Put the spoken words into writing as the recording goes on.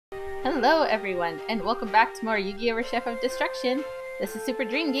Hello everyone, and welcome back to more Yu-Gi-Oh! Reshef of Destruction. This is Super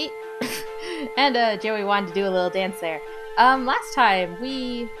Dreamgate, and Joey wanted to do a little dance there. Last time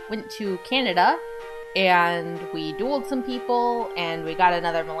we went to Canada, and we dueled some people, and we got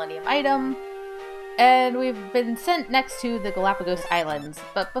another Millennium Item, and we've been sent next to the Galapagos Islands.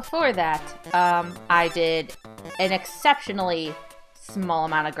 But before that, I did an exceptionally small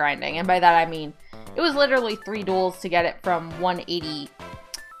amount of grinding, and by that I mean it was literally 3 duels to get it from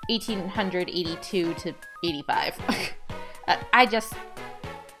 1882 to 85.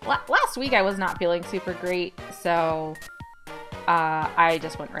 Last week I was not feeling super great, so I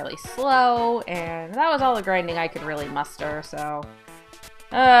just went really slow, and that was all the grinding I could really muster, so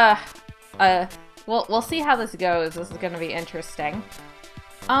we'll see how this goes. This is going to be interesting.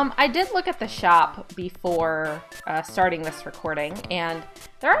 I did look at the shop before starting this recording, and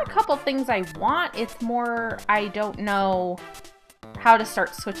there are a couple things I want. It's more I don't know how to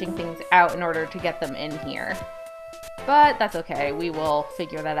start switching things out in order to get them in here. But that's okay, we will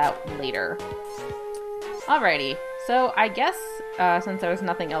figure that out later. Alrighty, so I guess since there's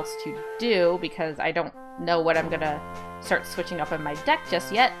nothing else to do, because I don't know what I'm gonna start switching up in my deck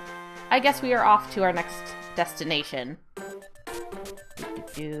just yet, I guess we are off to our next destination.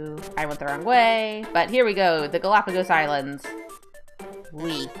 I went the wrong way, but here we go, the Galapagos Islands.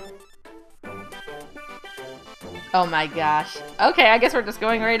 Oh my gosh. Okay, I guess we're just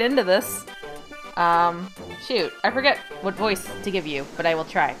going right into this. Shoot. I forget what voice to give you, but I will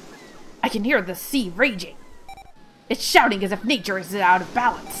try. I can hear the sea raging. It's shouting as if nature is out of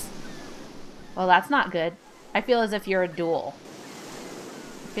balance. Well, that's not good. I feel as if you're a duel.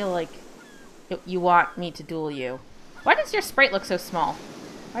 I feel like you want me to duel you. Why does your sprite look so small?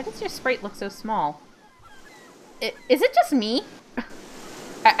 Why does your sprite look so small? Is it just me?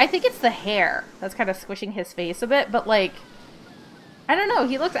 I think it's the hair that's kind of squishing his face a bit, but like, I don't know,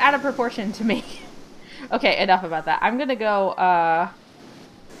 he looks out of proportion to me. Okay, enough about that. I'm gonna go,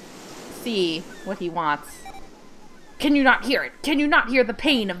 see what he wants. Can you not hear it? Can you not hear the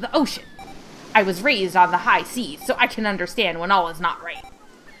pain of the ocean? I was raised on the high seas, so I can understand when all is not right.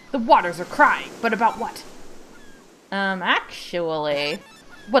 The waters are crying, but about what? Actually,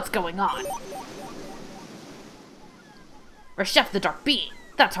 what's going on? Reshef the Dark Being.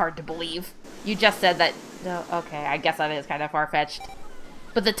 That's hard to believe. You just said that... okay, I guess that is kind of far-fetched.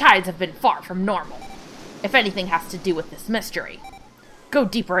 But the tides have been far from normal. If anything has to do with this mystery, go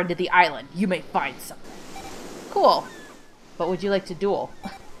deeper into the island. You may find something. Cool. But would you like to duel?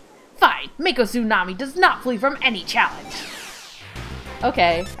 Fine. Mako Tsunami does not flee from any challenge.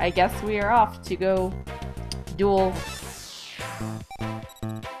 Okay, I guess we are off to go duel.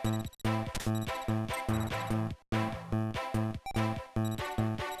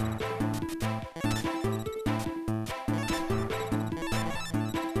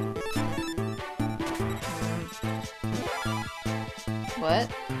 What?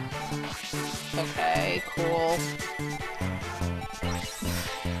 Okay, cool.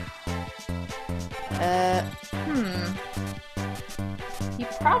 He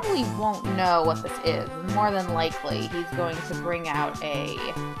probably won't know what this is. More than likely, he's going to bring out a...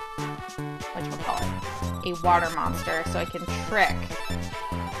 whatchamacallit? A water monster, so I can trick.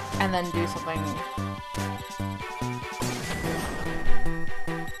 And then do something...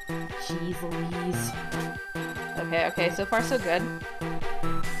 Jeez Louise. Okay, so far so good.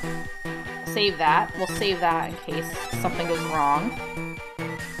 Save that. We'll save that in case something goes wrong.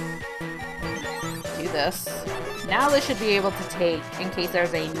 Do this. Now this should be able to take in case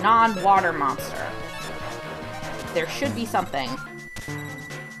there's a non-water monster. There should be something.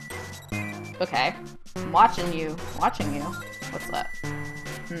 Okay. I'm watching you. What's that?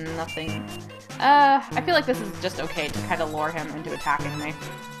 Nothing. I feel like this is just okay to kind of lure him into attacking me.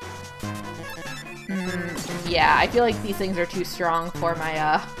 Yeah, I feel like these things are too strong for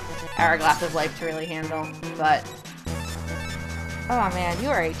my, Hourglass of Life to really handle, but... Oh man, you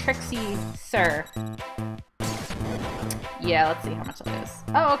are a tricksy sir. Yeah, let's see how much it is.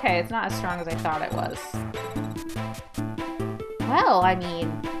 Oh, okay, it's not as strong as I thought it was. Well, I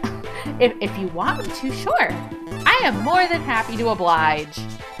mean, if you want me to, sure. I am more than happy to oblige.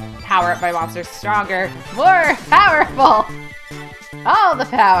 Power up my monsters stronger, more powerful! All the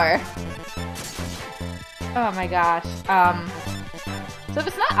power! Oh my gosh. So if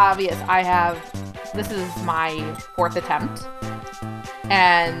it's not obvious, this is my 4th attempt.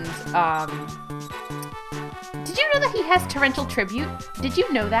 And, did you know that he has Torrential Tribute? Did you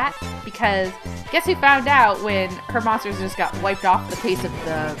know that? Because guess who found out when her monsters just got wiped off the face of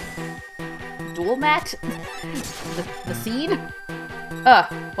the duel mat? the scene?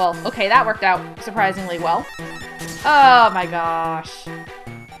 Well, okay, that worked out surprisingly well. Oh my gosh.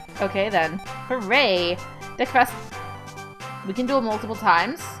 Okay, then. Hooray! Deck Fest. We can duel multiple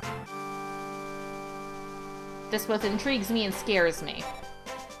times. This both intrigues me and scares me.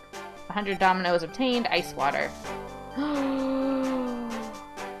 100 dominoes obtained. Ice water.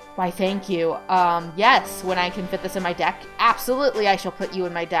 Why, thank you. Yes, when I can fit this in my deck, absolutely I shall put you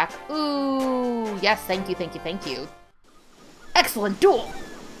in my deck. Ooh, yes, thank you, thank you, thank you. Excellent duel!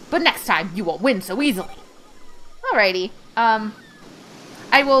 But next time, you won't win so easily. Alrighty.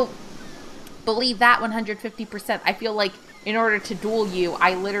 I will believe that 150%. I feel like in order to duel you,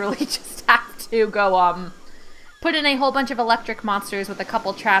 I literally just have to go, put in a whole bunch of electric monsters with a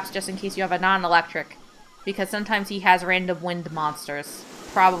couple traps just in case you have a non-electric. Because sometimes he has random wind monsters.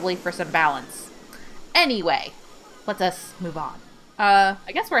 Probably for some balance. Anyway, let us move on. I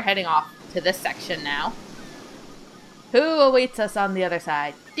guess we're heading off to this section now. Who awaits us on the other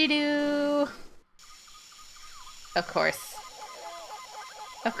side? Doo-doo! Of course.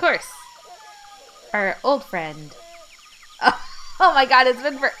 Of course. Our old friend. Oh my god, it's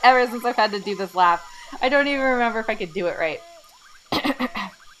been forever since I've had to do this laugh. I don't even remember if I could do it right.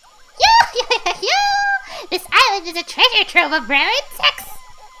 This island is a treasure trove of rare insects.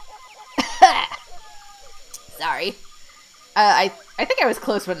 Sorry. I think I was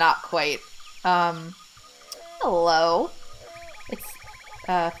close, but not quite. Hello. It's,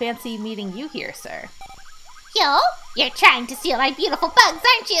 fancy meeting you here, sir. Yo, you're trying to steal my beautiful bugs,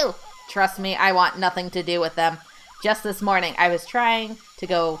 aren't you? Trust me, I want nothing to do with them. Just this morning, I was trying to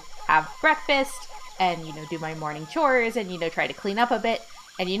go have breakfast and, you know, do my morning chores and, you know, try to clean up a bit.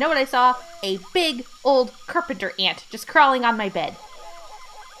 And you know what I saw? A big old carpenter ant just crawling on my bed.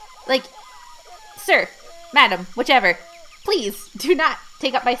 Like, sir, madam, whichever, please do not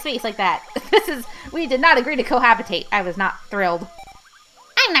take up my space like that. We did not agree to cohabitate. I was not thrilled.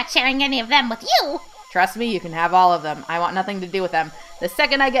 I'm not sharing any of them with you. Trust me, you can have all of them. I want nothing to do with them. The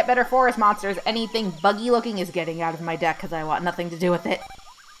second I get better forest monsters, anything buggy looking is getting out of my deck because I want nothing to do with it.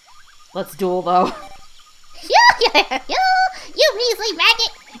 Let's duel, though. You measly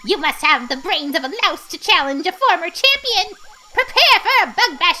maggot! You must have the brains of a mouse to challenge a former champion! Prepare for a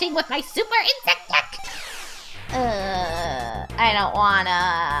bug bashing with my super insect deck! I don't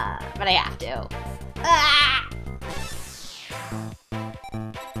wanna, but I have to. Ah!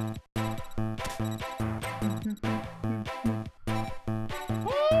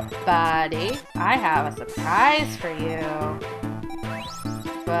 Hey, buddy. I have a surprise for you.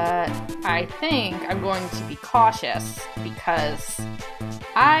 But I think I'm going to be cautious because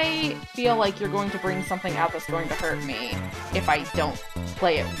I feel like you're going to bring something out that's going to hurt me if I don't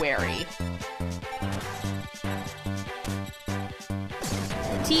play it wary.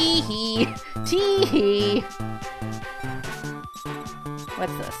 Tee-hee! Tee-hee!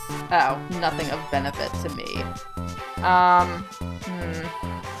 What's this? Oh, nothing of benefit to me.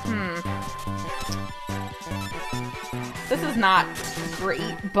 This is not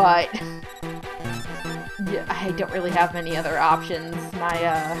great, but yeah, I don't really have many other options.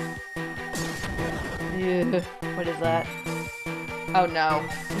 What is that? Oh no,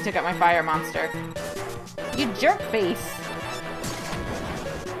 he took out my fire monster. You jerk face!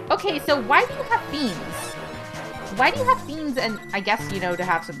 Okay, so why do you have fiends? Why do you have fiends and, I guess, you know, to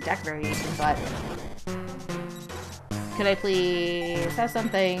have some deck variation, but... Could I please have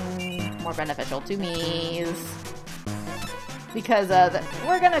something more beneficial to me? Because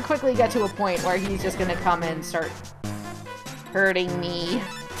we're gonna quickly get to a point where he's just gonna come and start hurting me.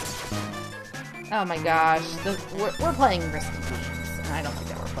 Oh my gosh, we're playing risky games, and I don't think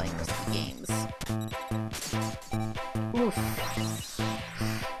that we're playing risky games. Oof.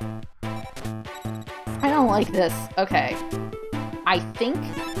 I don't like this. Okay. I think.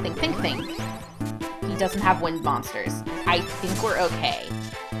 He doesn't have wind monsters. I think we're okay.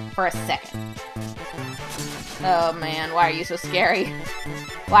 For a second. Oh man, why are you so scary?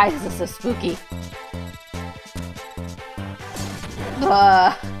 Why is this so spooky?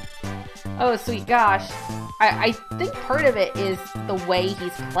 Oh sweet gosh. I think part of it is the way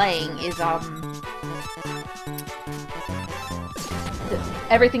he's playing is,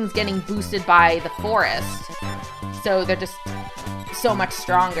 everything's getting boosted by the forest. So they're just so much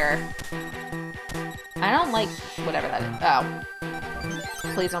stronger. I don't like whatever that is. Oh.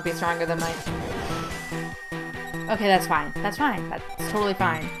 Please don't be stronger than mine. Okay, that's fine. That's fine. That's totally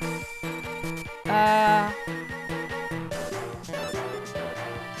fine.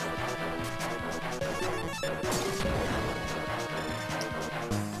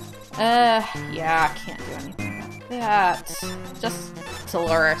 Yeah, I can't do anything about that. Just to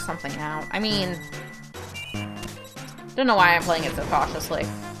lure something out. I mean, don't know why I'm playing it so cautiously,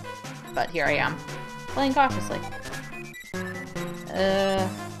 but here I am, playing cautiously.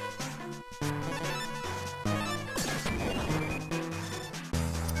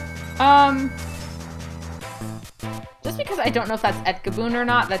 Just because I don't know if that's Edgaboon or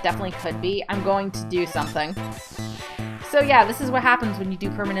not, that definitely could be, I'm going to do something. So yeah, this is what happens when you do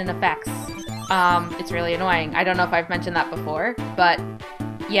permanent effects. It's really annoying. I don't know if I've mentioned that before, but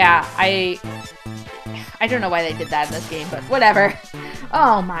yeah, I don't know why they did that in this game, but whatever.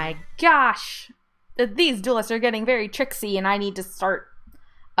 Oh my gosh. These duelists are getting very tricksy, and I need to start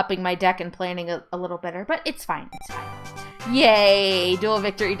upping my deck and planning a little better, but it's fine, it's fine. Yay! Duel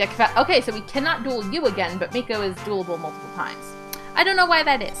victory deck. Okay, so we cannot duel you again, but Miko is duelable multiple times. I don't know why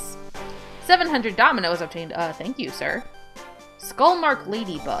that is. 700 domino is obtained. Thank you, sir. Skullmark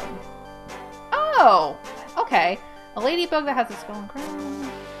Ladybug. Oh! Okay. A ladybug that has a skull and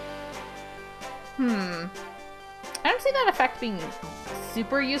crown. I don't see that effect being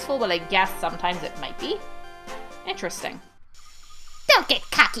super useful, but I guess sometimes it might be. Interesting. Don't get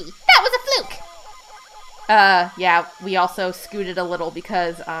cocky. That was a fluke. Yeah, we also scooted a little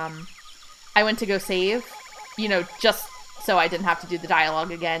because, I went to go save, you know, just so I didn't have to do the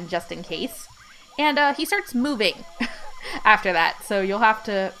dialogue again, just in case. And, he starts moving after that, so you'll have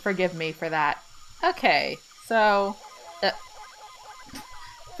to forgive me for that. Okay, so,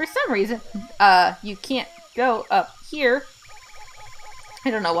 for some reason, you can't go up here.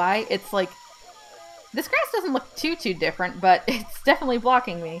 I don't know why. It's like, this grass doesn't look too different, but it's definitely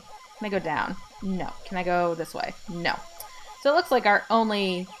blocking me. Can I go down? No. Can I go this way? No. So it looks like our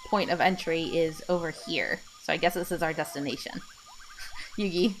only point of entry is over here. So I guess this is our destination.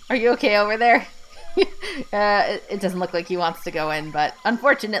 Yugi, are you okay over there? It doesn't look like he wants to go in, but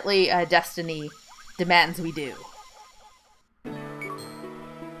unfortunately, destiny demands we do.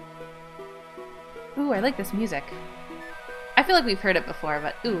 Ooh, I like this music. I feel like we've heard it before,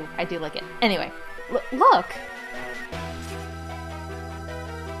 but ooh, I do like it. Anyway, look!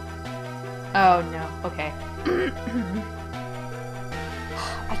 Oh no, okay.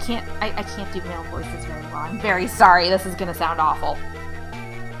 I can't do male voices very well. I'm very sorry, this is gonna sound awful.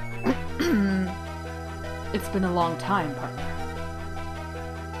 It's been a long time, partner.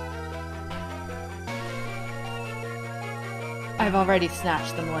 I've already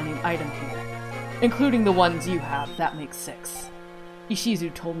snatched the Millennium Item here, including the ones you have. That makes 6.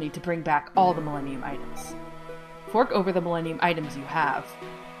 Ishizu told me to bring back all the Millennium Items. Fork over the Millennium Items you have.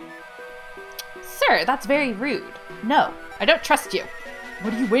 Sir, that's very rude. No, I don't trust you.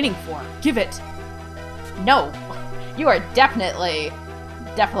 What are you waiting for? Give it! No, you are definitely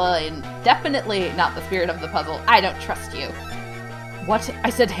not the spirit of the puzzle. I don't trust you. What? I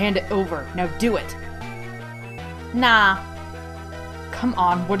said hand it over. Now do it. Nah. Come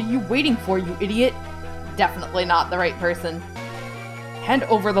on, what are you waiting for, you idiot? Definitely not the right person. Hand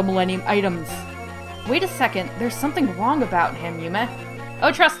over the Millennium Items. Wait a second, there's something wrong about him, Yume.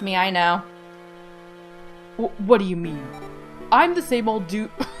 Oh, trust me, I know. What do you mean? I'm the same old dude.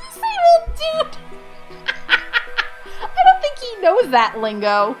 Same old dude! I don't think he knows that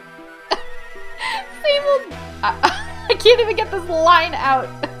lingo. Same old... I can't even get this line out.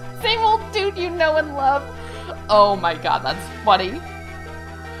 Same old dude you know and love. Oh my god, that's funny.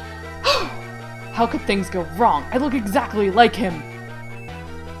 How could things go wrong? I look exactly like him.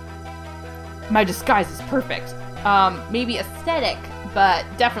 My disguise is perfect. Maybe aesthetic, but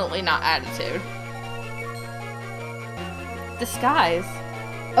definitely not attitude. Disguise?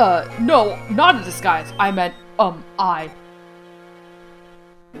 No, not a disguise. I meant, I.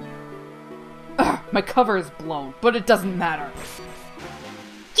 My cover is blown, but it doesn't matter.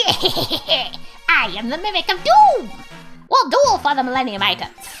 I am the Mimic of Doom! We'll duel for the Millennium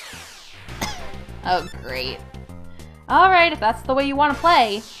Items. Oh, great. Alright, if that's the way you want to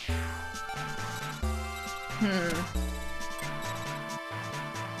play.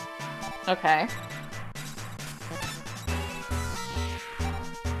 Okay.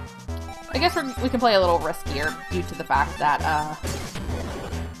 I guess we can play a little riskier due to the fact that,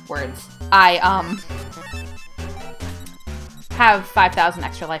 I, have 5,000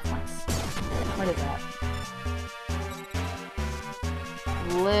 extra life points. What is that?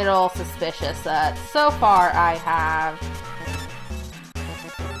 Little suspicious that so far I have,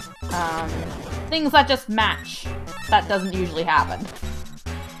 things that just match. That doesn't usually happen.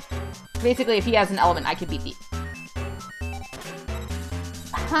 Basically, if he has an element, I could beat the...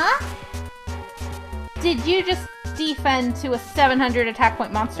 Huh? Did you just defend to a 700 attack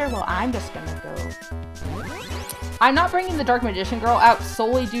point monster? Well, I'm just gonna go... I'm not bringing the Dark Magician Girl out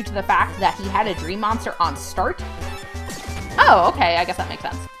solely due to the fact that he had a Dream Monster on start. Oh, okay, I guess that makes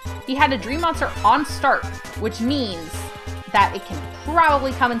sense. He had a Dream Monster on start, which means that it can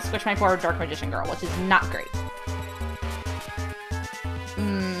probably come and squish my forward Dark Magician Girl, which is not great.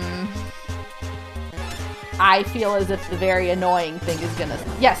 I feel as if the very annoying thing is gonna...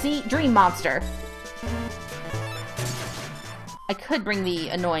 Yeah, see? Dream Monster. I could bring the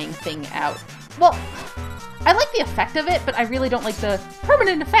annoying thing out. Well, I like the effect of it, but I really don't like the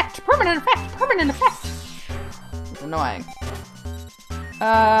permanent effect! Permanent effect! Permanent effect! It's annoying.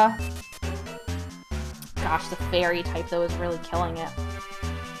 Gosh, the fairy type, though, is really killing it.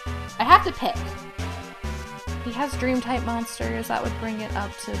 I have to pick. He has Dream-type monsters. That would bring it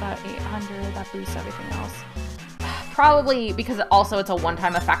up to about 800. That boosts everything else. Probably, because also it's a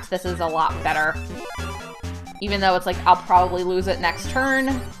one-time effect, this is a lot better. Even though it's like, I'll probably lose it next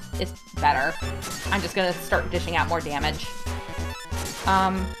turn, it's better. I'm just gonna start dishing out more damage.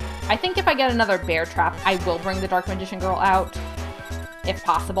 I think if I get another bear trap, I will bring the Dark Magician Girl out. If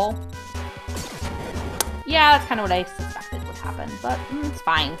possible. Yeah, that's kind of what I suspected would happen, but it's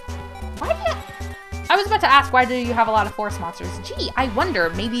fine. Why did I was about to ask, why do you have a lot of forest monsters? Gee, I wonder,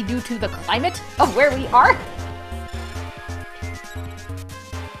 maybe due to the climate of where we are?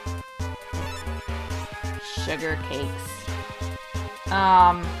 Sugar cakes.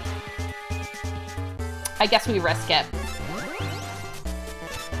 I guess we risk it.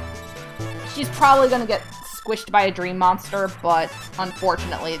 She's probably gonna get squished by a dream monster, but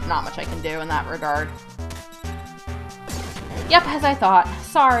unfortunately, not much I can do in that regard. Yep, as I thought.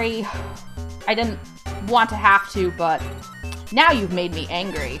 Sorry. I didn't want to have to, but now you've made me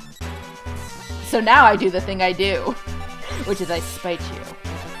angry. So now I do the thing I do, which is I spite you.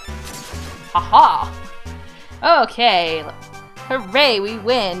 Haha! Okay. Hooray, we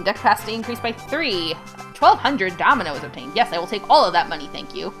win. Deck capacity increased by 3. 1,200 domino is obtained. Yes, I will take all of that money,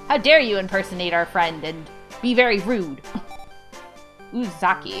 thank you. How dare you impersonate our friend and be very rude.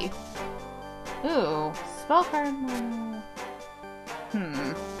 Uzaki. Ooh, spell card.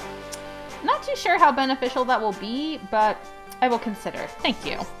 Not too sure how beneficial that will be, but I will consider. Thank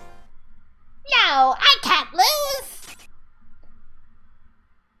you. No, I can't lose!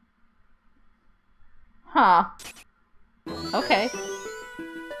 Huh. Okay.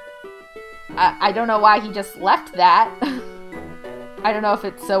 I don't know why he just left that. I don't know if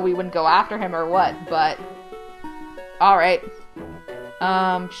it's so we wouldn't go after him or what, but... Alright.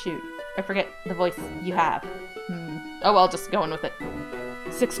 Shoot. I forget the voice you have. Oh well, just going with it.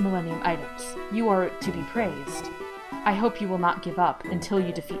 6 Millennium Items. You are to be praised. I hope you will not give up until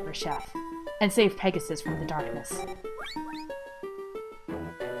you defeat Reshef and save Pegasus from the darkness.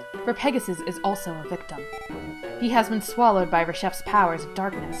 For Pegasus is also a victim. He has been swallowed by Reshef's powers of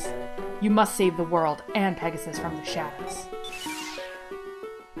darkness. You must save the world and Pegasus from the shadows.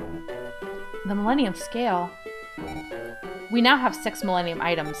 The Millennium Scale. We now have 6 Millennium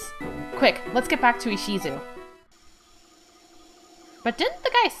Items. Quick, let's get back to Ishizu. But didn't the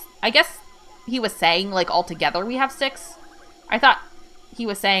guy... I guess he was saying, like, altogether we have 6? I thought he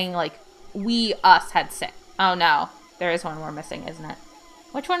was saying, like, us had 6. Oh, no. There is one more missing, isn't it?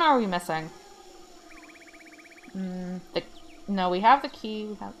 Which one are we missing? No, we have the key.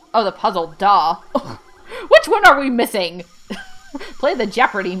 We have... Oh, the puzzle. Duh. Which one are we missing? Play the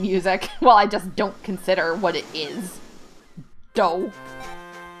Jeopardy music while I just don't consider what it is. Duh.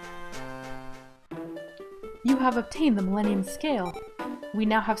 You have obtained the Millennium Scale. We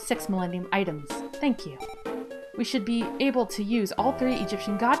now have 6 Millennium Items. Thank you. We should be able to use all 3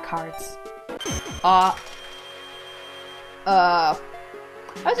 Egyptian god cards. I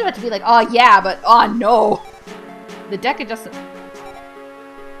was about to be like, oh yeah, but oh no. The deck adjustment.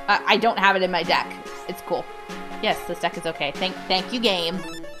 I don't have it in my deck. It's cool. Yes, this deck is okay. Thank you, game.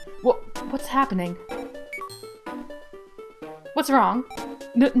 What's happening? What's wrong?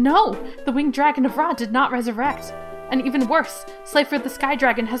 No! The winged dragon of Ra did not resurrect. And even worse, Slifer the Sky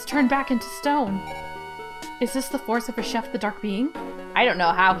Dragon has turned back into stone. Is this the force of Reshef the Dark Being? I don't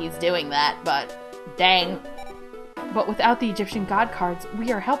know how he's doing that, but dang. But without the Egyptian god cards,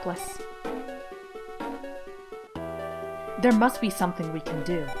 we are helpless. There must be something we can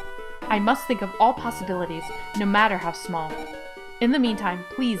do. I must think of all possibilities, no matter how small. In the meantime,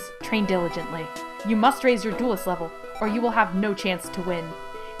 please train diligently. You must raise your duelist level, or you will have no chance to win.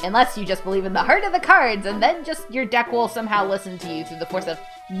 Unless you just believe in the heart of the cards, and then just your deck will somehow listen to you through the force of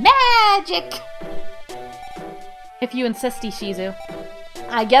magic! If you insist, Ishizu.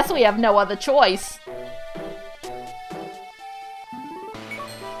 I guess we have no other choice.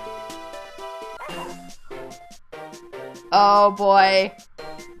 Oh boy.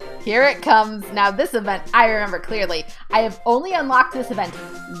 Here it comes. Now this event, I remember clearly. I have only unlocked this event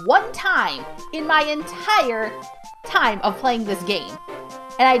one time in my entire time of playing this game.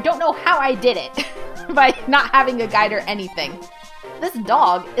 And I don't know how I did it by not having a guide or anything. This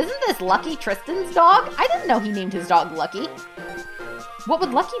dog, isn't this Lucky Tristan's dog? I didn't know he named his dog Lucky. What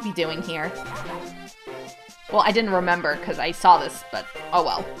would Lucky be doing here? Well, I didn't remember because I saw this, but oh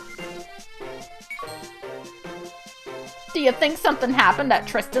well. Do you think something happened at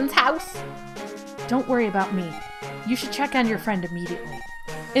Tristan's house? Don't worry about me. You should check on your friend immediately.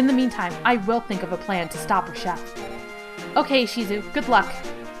 In the meantime, I will think of a plan to stop Reshef. Okay, Shizu, good luck.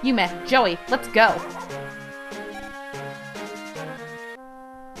 Yume, Joey, let's go.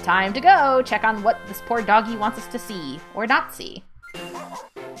 Time to go! Check on what this poor doggy wants us to see, or not see.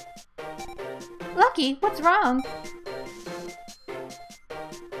 Lucky, what's wrong?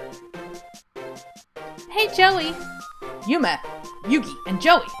 Hey, Joey! Yume, Yugi, and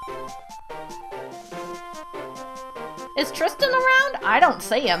Joey! Is Tristan around? I don't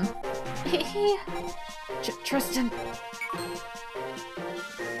see him. Tristan...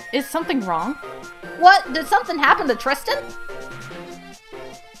 Is something wrong? What? Did something happen to Tristan?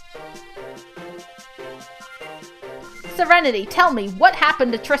 Serenity, tell me, what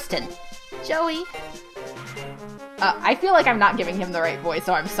happened to Tristan? Joey? I feel like I'm not giving him the right voice,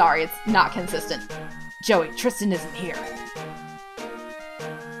 so I'm sorry, it's not consistent. Joey, Tristan isn't here.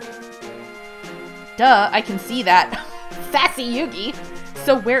 Duh, I can see that. Sassy Yugi!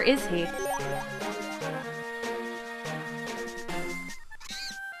 So where is he?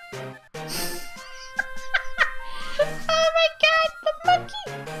 Oh my god, the monkey!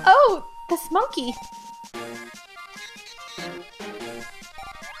 Oh, this monkey!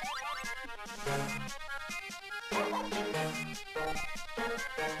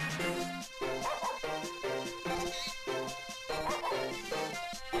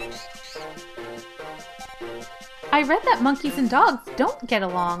 I read that monkeys and dogs don't get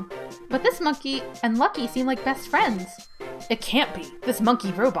along, but this monkey and Lucky seem like best friends. It can't be. This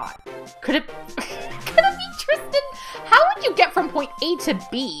monkey robot. Could it be Tristan? How would you get from point A to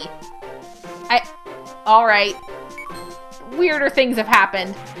B? Alright. Weirder things have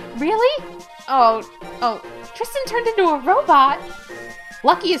happened. Really? Oh, Tristan turned into a robot?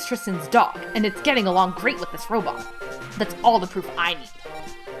 Lucky is Tristan's dog, and it's getting along great with this robot. That's all the proof I need.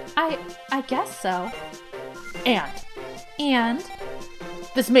 I guess so. And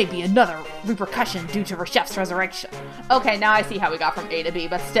this may be another repercussion due to Reshef's resurrection. Okay, now I see how we got from A to B,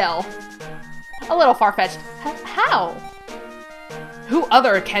 but still. A little far-fetched. How? Who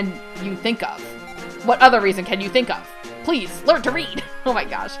other can you think of? What other reason can you think of? Please, learn to read! Oh my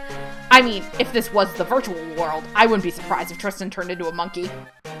gosh. I mean, if this was the virtual world, I wouldn't be surprised if Tristan turned into a monkey.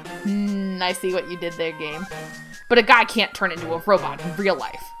 I see what you did there, game. But a guy can't turn into a robot in real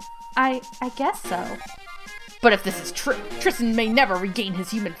life. I guess so. But if this is true, Tristan may never regain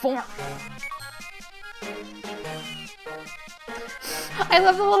his human form. I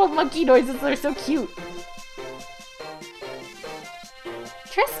love the little monkey noises, they're so cute.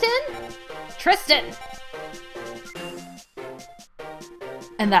 Tristan! Tristan!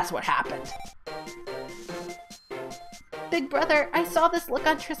 And that's what happened. Big brother, I saw this look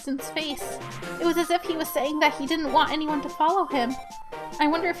on Tristan's face. It was as if he was saying that he didn't want anyone to follow him. I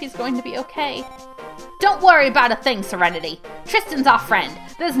wonder if he's going to be okay. Don't worry about a thing, Serenity. Tristan's our friend.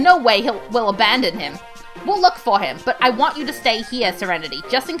 There's no way we'll abandon him. We'll look for him, but I want you to stay here, Serenity,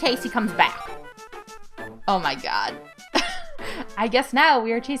 just in case he comes back. Oh my god. I guess now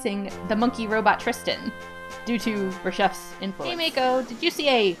we are chasing the monkey robot Tristan, due to Reshef's influence. Hey Mako, did you see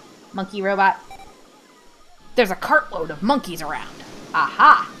a monkey robot? There's a cartload of monkeys around.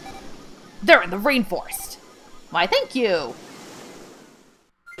 Aha! They're in the rainforest. Why, thank you.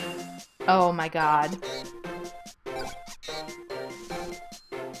 Oh my god.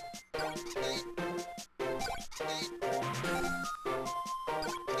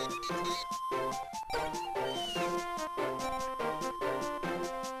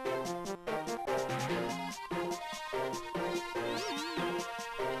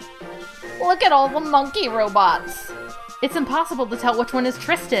 Look at all the monkey robots! It's impossible to tell which one is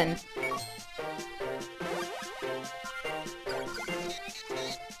Tristan.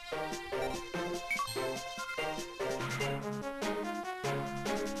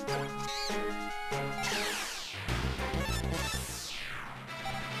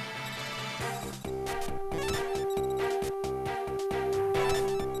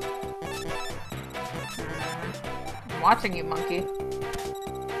 I'm watching you, monkey.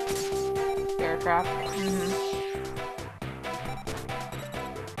 Aircraft.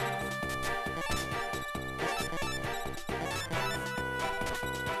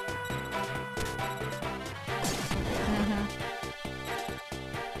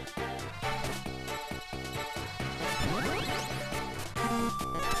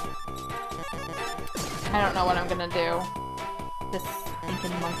 I don't know what I'm gonna do. This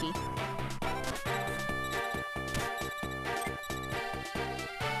stinking monkey.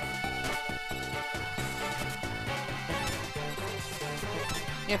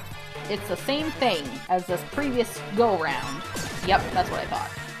 if it's the same thing as this previous go-round. Yep, that's what I thought.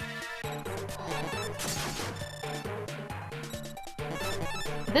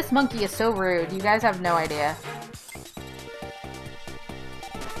 This monkey is so rude. You guys have no idea.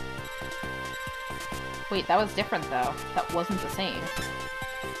 Wait, that was different though. That wasn't the same.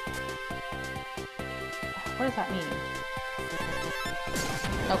 What does that mean?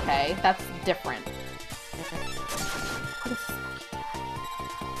 Okay, that's different. What is this monkey doing?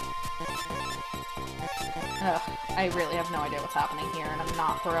 Ugh, I really have no idea what's happening here, and I'm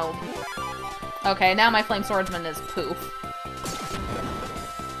not thrilled. Okay, now my flame swordsman is poof.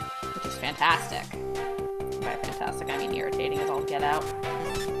 Which is fantastic. By fantastic, I mean irritating as all get out.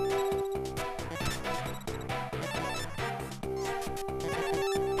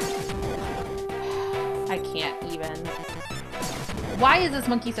 I can't even. Why is this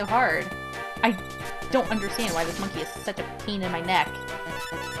monkey so hard? I don't understand why this monkey is such a pain in my neck.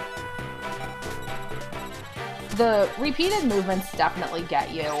 The repeated movements definitely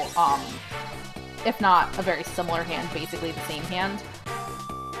get you, if not a very similar hand, basically the same hand.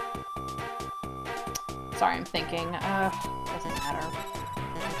 Sorry, I'm thinking. Doesn't matter.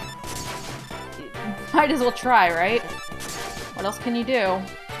 Might as well try, right? What else can you do?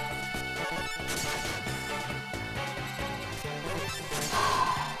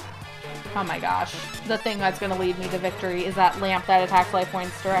 Oh my gosh. The thing that's gonna lead me to victory is that lamp that attacks life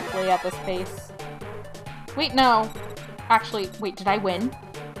points directly at this pace. Wait, no. Actually, wait, did I win?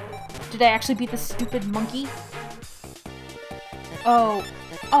 Did I actually beat this stupid monkey? Oh.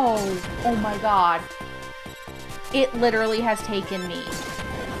 Oh my god. It literally has taken me.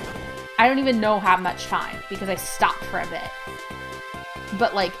 I don't even know how much time, because I stopped for a bit.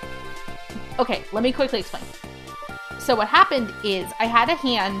 But like, okay, let me quickly explain. So what happened is I had a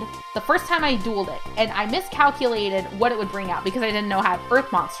hand the first time I dueled it, and I miscalculated what it would bring out because I didn't know it had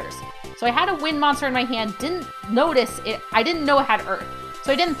earth monsters. So I had a wind monster in my hand, didn't notice it, I didn't know it had earth.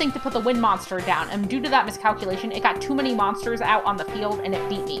 So I didn't think to put the wind monster down, and due to that miscalculation, it got too many monsters out on the field and it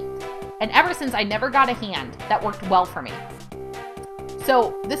beat me. And ever since, I never got a hand that worked well for me.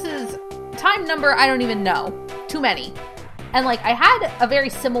 So this is time number, I don't even know. Too many. And like, I had a very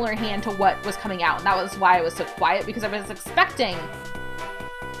similar hand to what was coming out, and that was why I was so quiet, because I was expecting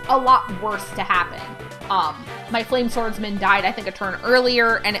a lot worse to happen. My flame swordsman died, I think, a turn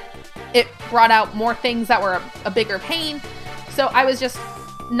earlier, and it brought out more things that were a bigger pain. So I was just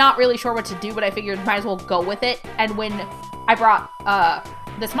not really sure what to do, but I figured might as well go with it. And when I brought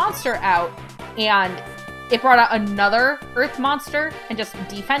this monster out, and it brought out another earth monster and just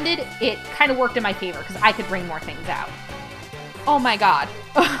defended, it kind of worked in my favor, because I could bring more things out. Oh my god.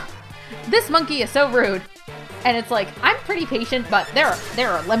 This monkey is so rude. And it's like, I'm pretty patient, but there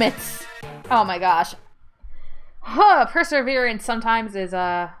are limits. Oh my gosh. Perseverance sometimes is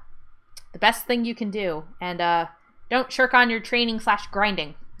the best thing you can do. And don't shirk on your training /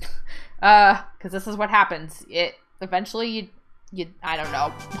 grinding. Because this is what happens. Eventually you I don't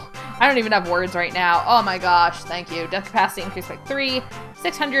know. I don't even have words right now. Oh my gosh, thank you. Death capacity increased by 3.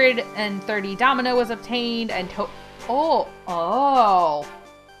 630 domino was obtained, and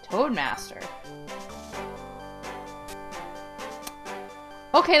Toadmaster.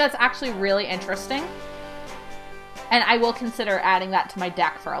 Okay, that's actually really interesting. And I will consider adding that to my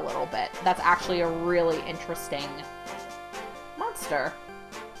deck for a little bit. That's actually a really interesting monster.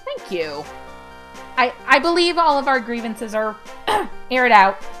 Thank you. I believe all of our grievances are aired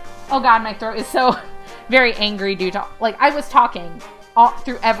out. Oh god, my throat is so very angry due to, like, I was talking all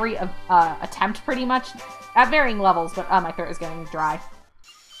through every attempt pretty much at varying levels, but my throat is getting dry.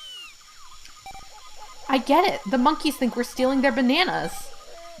 I get it. The monkeys think we're stealing their bananas.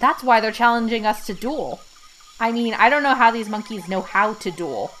 That's why they're challenging us to duel. I mean, I don't know how these monkeys know how to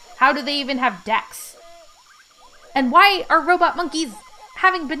duel. How do they even have decks? And why are robot monkeys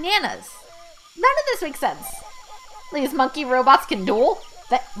having bananas? None of this makes sense. These monkey robots can duel?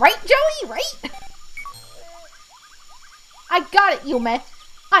 That right, Joey? Right? I got it, Yume.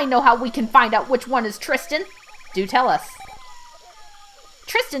 I know how we can find out which one is Tristan. Do tell us.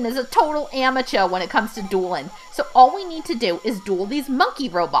 Tristan is a total amateur when it comes to dueling, so all we need to do is duel these monkey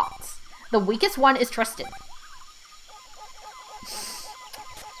robots. The weakest one is Tristan.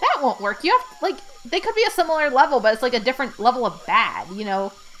 That won't work. You have, like, they could be a similar level, but it's like a different level of bad, you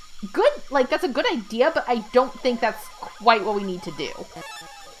know? Good, like, that's a good idea, but I don't think that's quite what we need to do.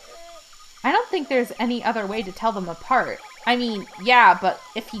 I don't think there's any other way to tell them apart. I mean, yeah, but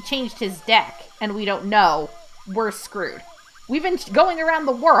if he changed his deck and we don't know, we're screwed. We've been going around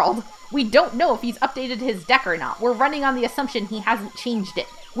the world. We don't know if he's updated his deck or not. We're running on the assumption he hasn't changed it.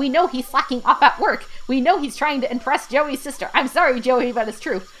 We know he's slacking off at work. We know he's trying to impress Joey's sister. I'm sorry, Joey, but it's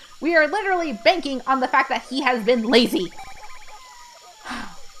true. We are literally banking on the fact that he has been lazy.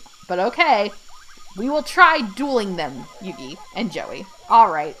 But okay. We will try dueling them, Yugi and Joey.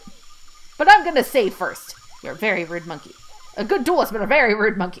 Alright. But I'm gonna save first. You're a very rude monkey. A good duelist, but a very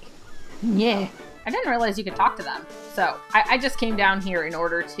rude monkey. Yeah. I didn't realize you could talk to them. So, I just came down here in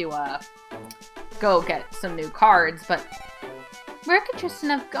order to, go get some new cards, but... Where could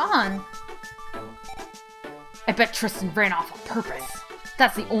Tristan have gone? I bet Tristan ran off on purpose.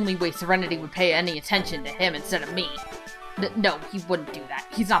 That's the only way Serenity would pay any attention to him instead of me. No, he wouldn't do that.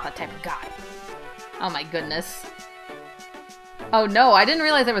 He's not that type of guy. Oh my goodness. Oh no, I didn't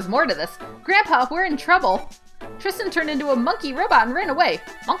realize there was more to this. Grandpa, we're in trouble. Tristan turned into a monkey robot and ran away.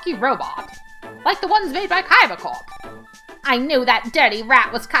 Monkey robot? Like the ones made by Kaiba Corp. I knew that dirty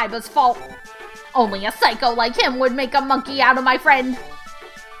rat was Kaiba's fault. Only a psycho like him would make a monkey out of my friend.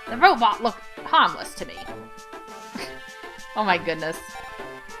 The robot looked harmless to me. Oh my goodness.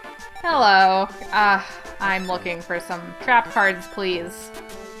 Hello. I'm looking for some trap cards, please.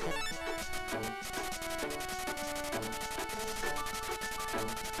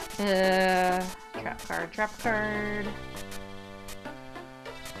 Trap card.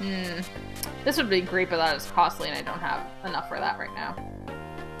 This would be great, but that is costly and I don't have enough for that right now.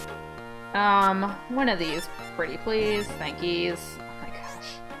 One of these, pretty please. Thank yous. Oh my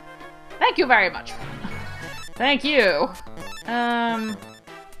gosh. Thank you very much. Thank you. Dang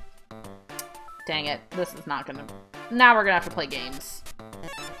it. This is not gonna... Now we're gonna have to play games.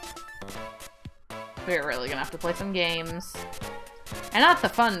 We're really gonna have to play some games. And not the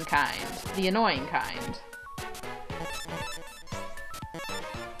fun kind. The annoying kind.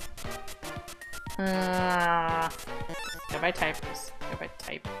 Go by type. Just go by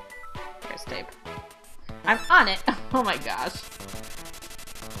type. Here's tape. I'm on it! Oh my gosh.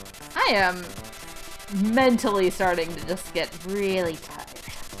 I am mentally starting to just get really tired.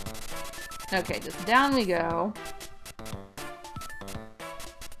 Okay, just down we go.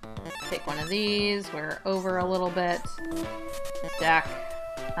 Take one of these. We're over a little bit. Deck.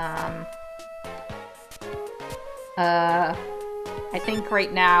 I think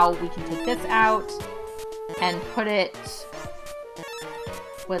right now we can take this out and put it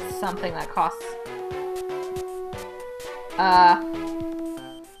with something that costs...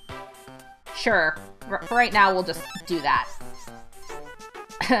 Sure. For right now, we'll just do that.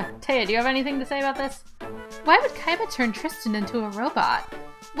 Taya, do you have anything to say about this? Why would Kaiba turn Tristan into a robot?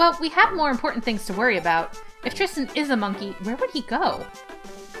 Well, we have more important things to worry about. If Tristan is a monkey, where would he go?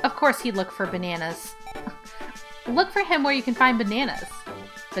 Of course he'd look for bananas. Look for him where you can find bananas.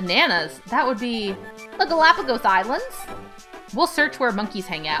 Bananas? That would be the Galapagos Islands? We'll search where monkeys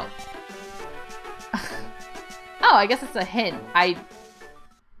hang out. Oh, I guess it's a hint.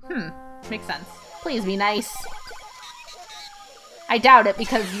 Makes sense. Please be nice. I doubt it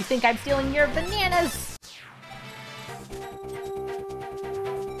because you think I'm stealing your bananas.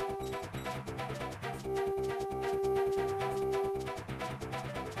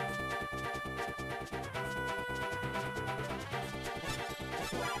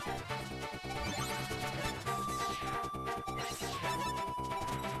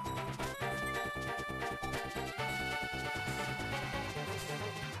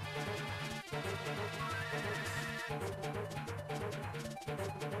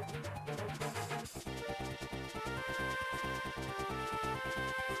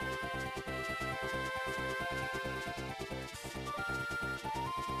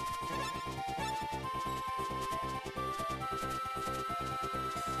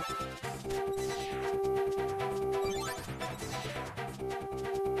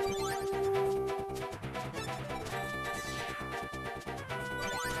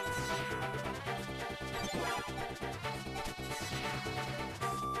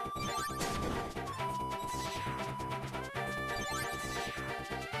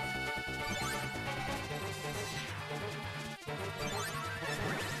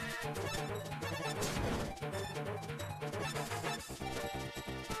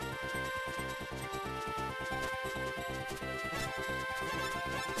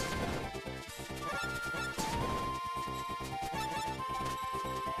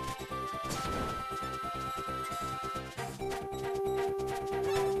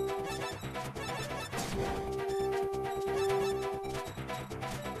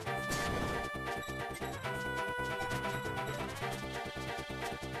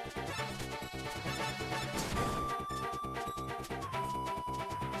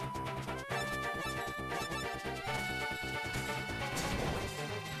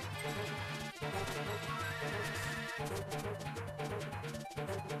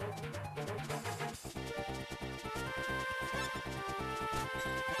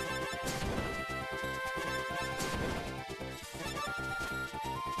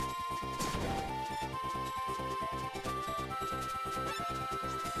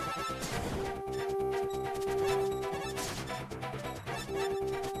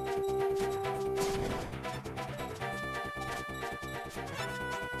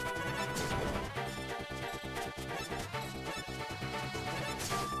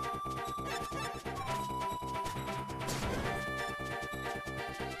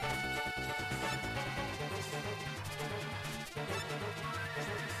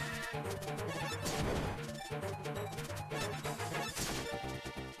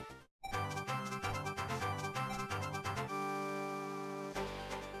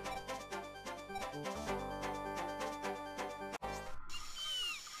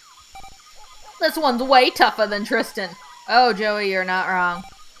 This one's way tougher than Tristan. Oh, Joey, you're not wrong.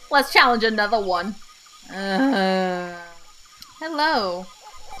 Let's challenge another one. Hello.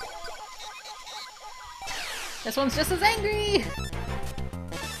 This one's just as angry.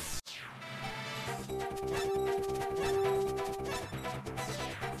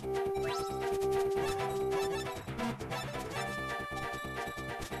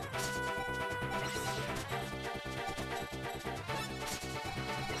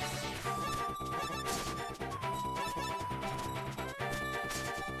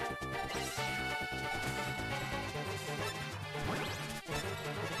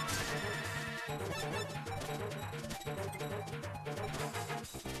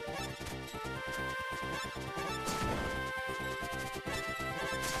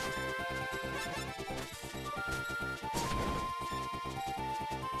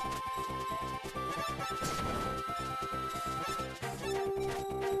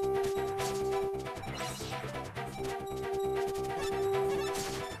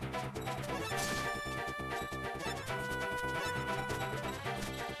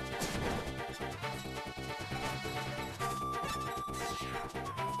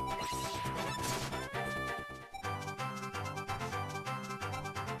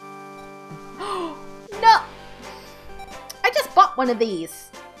 No! I just bought one of these,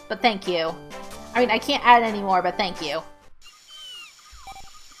 but thank you. I mean, I can't add any more, but thank you.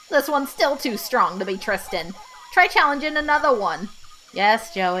 This one's still too strong to be Tristan. Try challenging another one.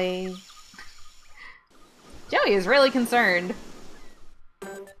 Yes, Joey. Joey is really concerned.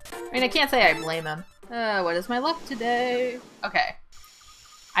 I mean, I can't say I blame him. What is my luck today? Okay.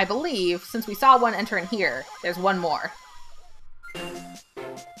 I believe, since we saw one enter in here, there's one more.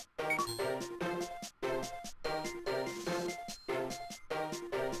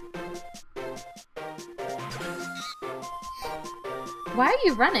 Why are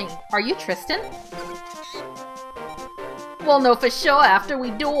you running? Are you Tristan? We'll know for sure after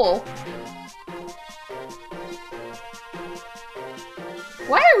we duel.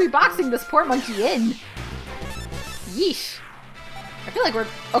 Why are we boxing this poor monkey in? Yeesh. I feel like we're...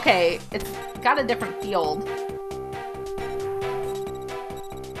 Okay, it's got a different field.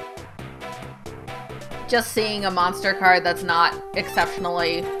 Just seeing a monster card that's not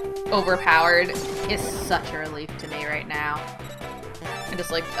exceptionally overpowered is such a relief to me right now. I'm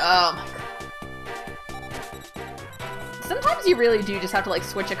just like, oh my god. Sometimes you really do just have to like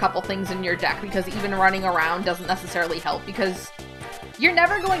switch a couple things in your deck because even running around doesn't necessarily help because you're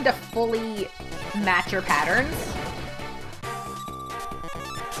never going to fully match your patterns.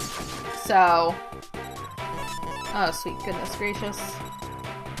 So, oh sweet goodness gracious.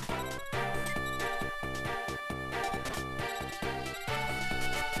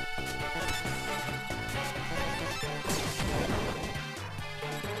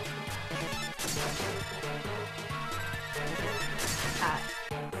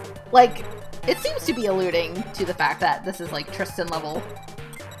 Like, it seems to be alluding to the fact that this is, like, Tristan level.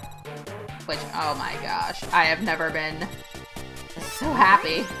 Which, oh my gosh, I have never been so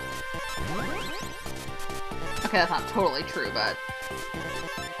happy. Okay, that's not totally true, but...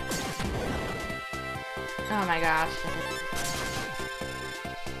 Oh my gosh.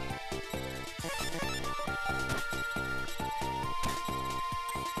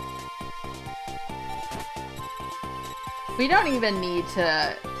 We don't even need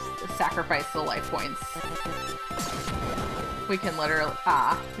to sacrifice the life points. We can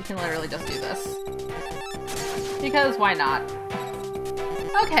literally just do this. Because why not?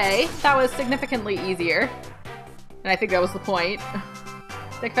 Okay, that was significantly easier. And I think that was the point.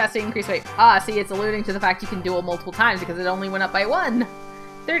 Deck capacity increase rate. Ah, see, it's alluding to the fact you can duel multiple times because it only went up by 1.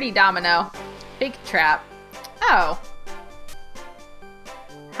 30 domino. Big trap. Oh.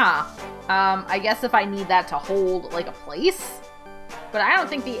 Huh. I guess if I need that to hold, like, a place? But I don't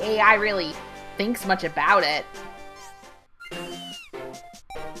think the AI really thinks much about it.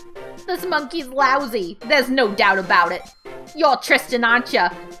 This monkey's lousy. There's no doubt about it. You're Tristan, aren't ya?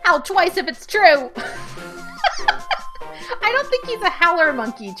 Howl twice if it's true. I don't think he's a howler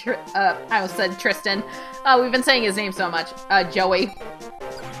monkey. I almost said Tristan. We've been saying his name so much. Joey.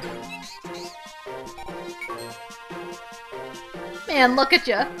 Man, look at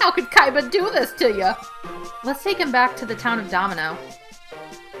ya. How could Kaiba do this to ya? Let's take him back to the town of Domino.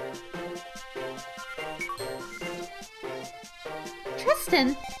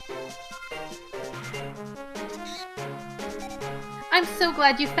 Tristan! I'm so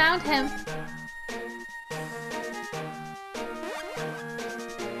glad you found him.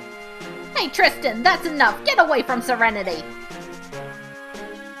 Hey Tristan, that's enough. Get away from Serenity.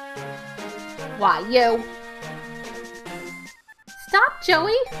 Why, you? Stop,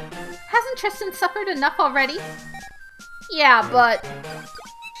 Joey. Hasn't Tristan suffered enough already? Yeah, but...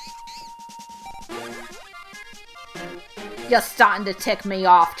 You're starting to tick me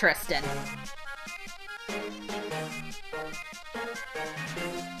off, Tristan.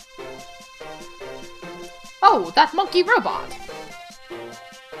 Oh, that monkey robot!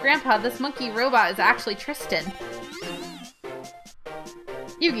 Grandpa, this monkey robot is actually Tristan.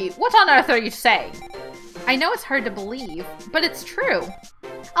 Yugi, what on earth are you saying? I know it's hard to believe, but it's true.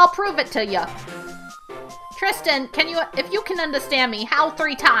 I'll prove it to you. Tristan, if you can understand me, howl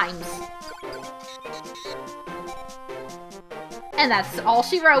 3 times. And that's all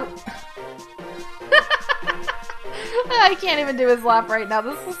she wrote. I can't even do his laugh right now.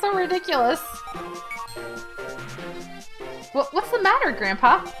 This is so ridiculous. What's the matter,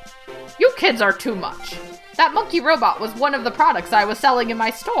 Grandpa? You kids are too much. That monkey robot was one of the products I was selling in my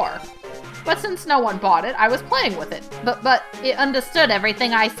store. But since no one bought it, I was playing with it. But it understood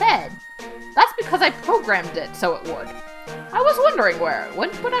everything I said. That's because I programmed it so it would. I was wondering where it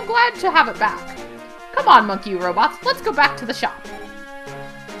went, but I'm glad to have it back. Come on, monkey robots, let's go back to the shop.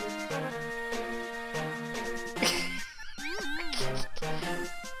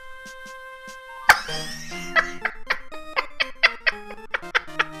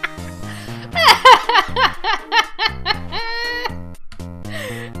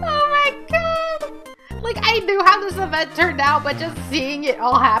 I knew how this event turned out, but just seeing it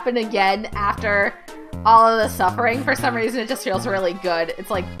all happen again after all of the suffering, for some reason, it just feels really good. It's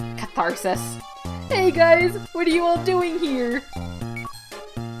like catharsis. Hey guys, what are you all doing here?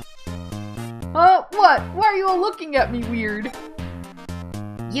 What? Why are you all looking at me weird?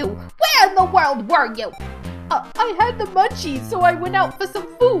 You, where in the world were you? I had the munchies, so I went out for some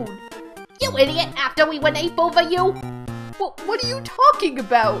food. You idiot, after we went ape over you? Well, what are you talking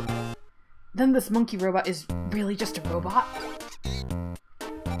about? Then this monkey robot is really just a robot?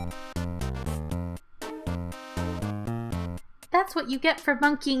 That's what you get for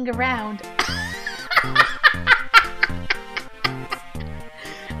monkeying around.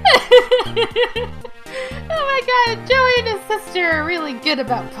 Oh my god, Joey and his sister are really good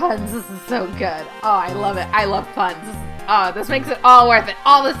about puns. This is so good. Oh, I love it. I love puns. This makes it all worth it.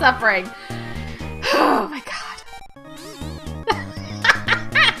 All the suffering. Oh my god.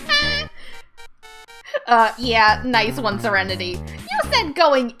 Yeah, nice one, Serenity. You said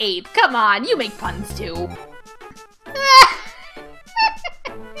going ape. Come on, you make puns too.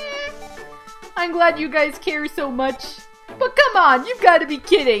 I'm glad you guys care so much. But come on, you've got to be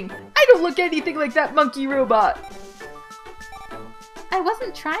kidding. I don't look anything like that monkey robot. I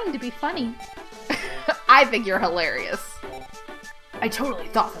wasn't trying to be funny. I think you're hilarious. I totally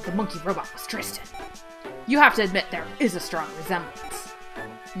thought that the monkey robot was Tristan. You have to admit there is a strong resemblance.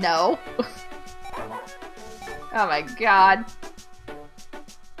 No. Oh my god.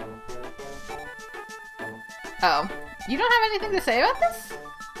 Oh. You don't have anything to say about this?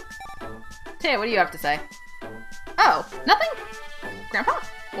 Taya, what do you have to say? Oh, nothing? Grandpa?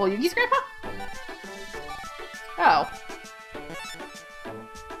 Well, Yugi's grandpa? Oh.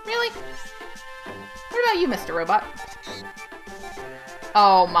 Really? What about you, Mr. Robot?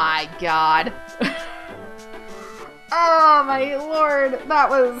 Oh my god. Oh my lord. That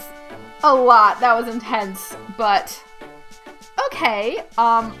was a lot. That was intense. But, okay.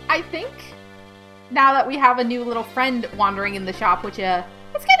 I think now that we have a new little friend wandering in the shop, which,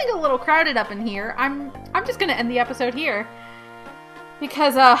 it's getting a little crowded up in here, I'm just gonna end the episode here.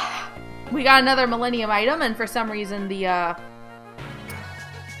 Because, we got another Millennium Item, and for some reason the,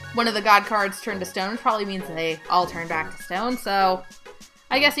 one of the god cards turned to stone, which probably means they all turn back to stone, so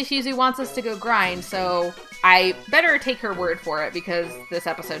I guess Ishizu wants us to go grind, so I better take her word for it, because this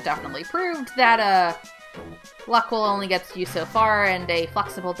episode definitely proved that, luck will only get you so far, and a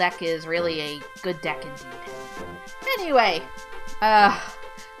flexible deck is really a good deck indeed. Anyway,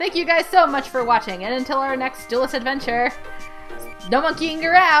 thank you guys so much for watching, and until our next Duelist adventure, no monkeying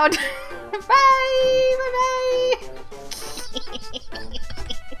around! Bye! Bye-bye!